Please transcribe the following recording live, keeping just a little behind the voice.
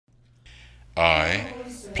I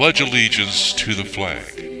pledge allegiance to the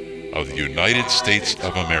flag of the United States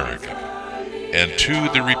of America and to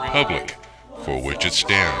the republic for which it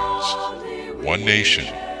stands, one nation,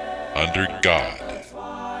 under God,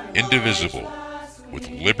 indivisible, with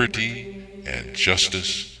liberty and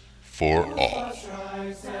justice for all.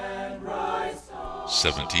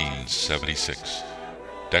 1776,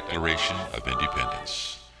 Declaration of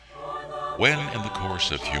Independence. When in the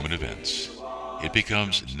course of human events it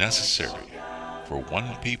becomes necessary for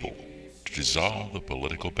one people to dissolve the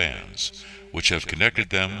political bands which have connected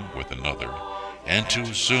them with another, and to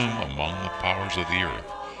assume among the powers of the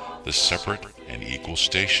earth the separate and equal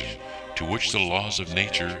station to which the laws of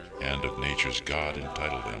nature and of nature's God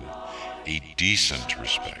entitle them, a decent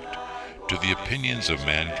respect to the opinions of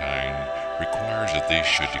mankind requires that they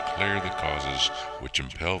should declare the causes which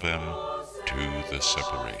impel them to the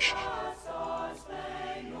separation.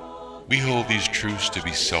 We hold these truths to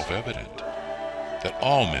be self-evident, that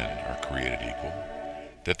all men are created equal,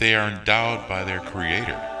 that they are endowed by their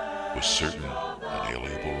Creator with certain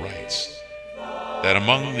unalienable rights, that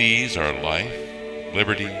among these are life,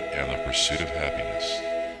 liberty, and the pursuit of happiness.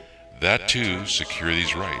 That to secure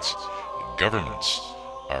these rights, governments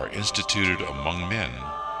are instituted among men,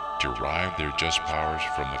 derive their just powers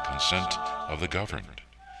from the consent of the governed.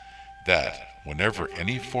 That whenever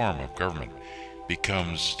any form of government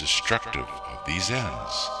becomes destructive of these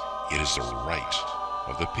ends, it is the right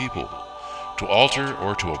of the people to alter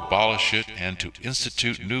or to abolish it, and to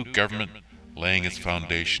institute new government, laying its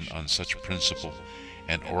foundation on such principle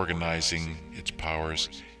and organizing its powers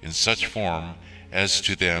in such form as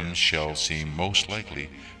to them shall seem most likely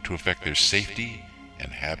to affect their safety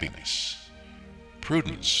and happiness.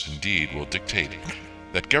 Prudence, indeed, will dictate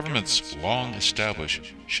that governments long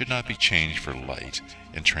established should not be changed for light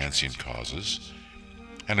and transient causes,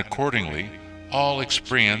 and accordingly all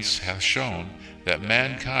experience hath shown that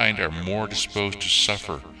mankind are more disposed to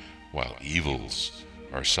suffer while evils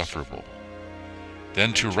are sufferable,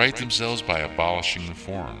 than to right themselves by abolishing the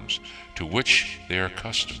forms to which they are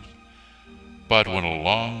accustomed. But when a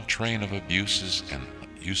long train of abuses and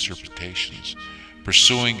usurpations,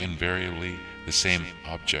 pursuing invariably the same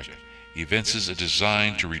object, evinces a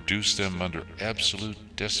design to reduce them under absolute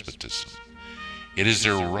despotism, it is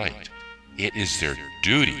their right, it is their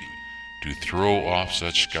duty to throw off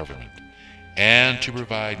such government, and to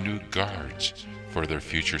provide new guards for their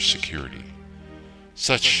future security.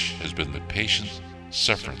 Such has been the patient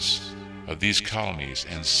sufferance of these colonies,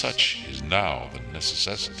 and such is now the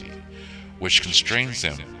necessity which constrains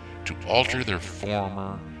them to alter their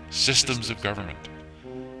former systems of government.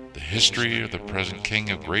 The history of the present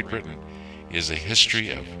King of Great Britain is a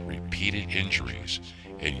history of repeated injuries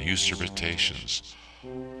and usurpations,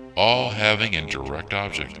 all having in direct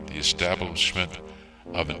object the establishment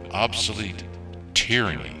of an obsolete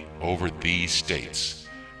tyranny over these states.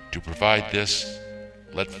 To provide this,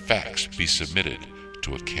 let facts be submitted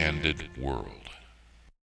to a candid world.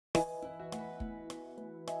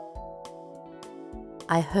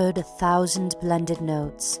 I heard 1,000 blended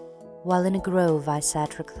notes, while in a grove I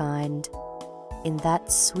sat reclined, in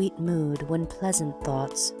that sweet mood when pleasant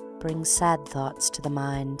thoughts bring sad thoughts to the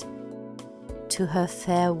mind. To her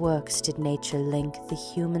fair works did nature link the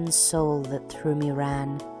human soul that through me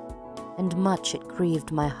ran, and much it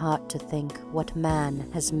grieved my heart to think what man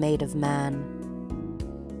has made of man.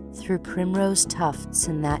 Through primrose tufts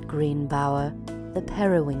in that green bower the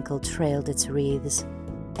periwinkle trailed its wreaths,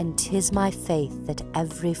 and 'tis my faith that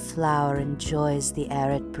every flower enjoys the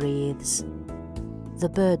air it breathes. The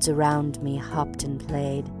birds around me hopped and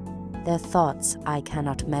played, their thoughts I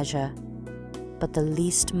cannot measure, but the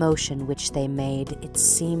least motion which they made, it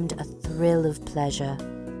seemed a thrill of pleasure.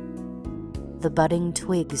 The budding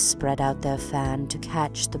twigs spread out their fan to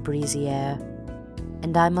catch the breezy air,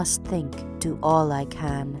 and I must think, do all I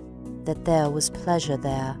can, that there was pleasure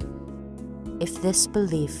there. If this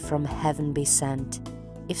belief from heaven be sent,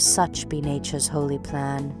 if such be nature's holy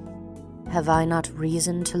plan, have I not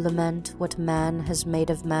reason to lament what man has made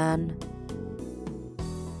of man?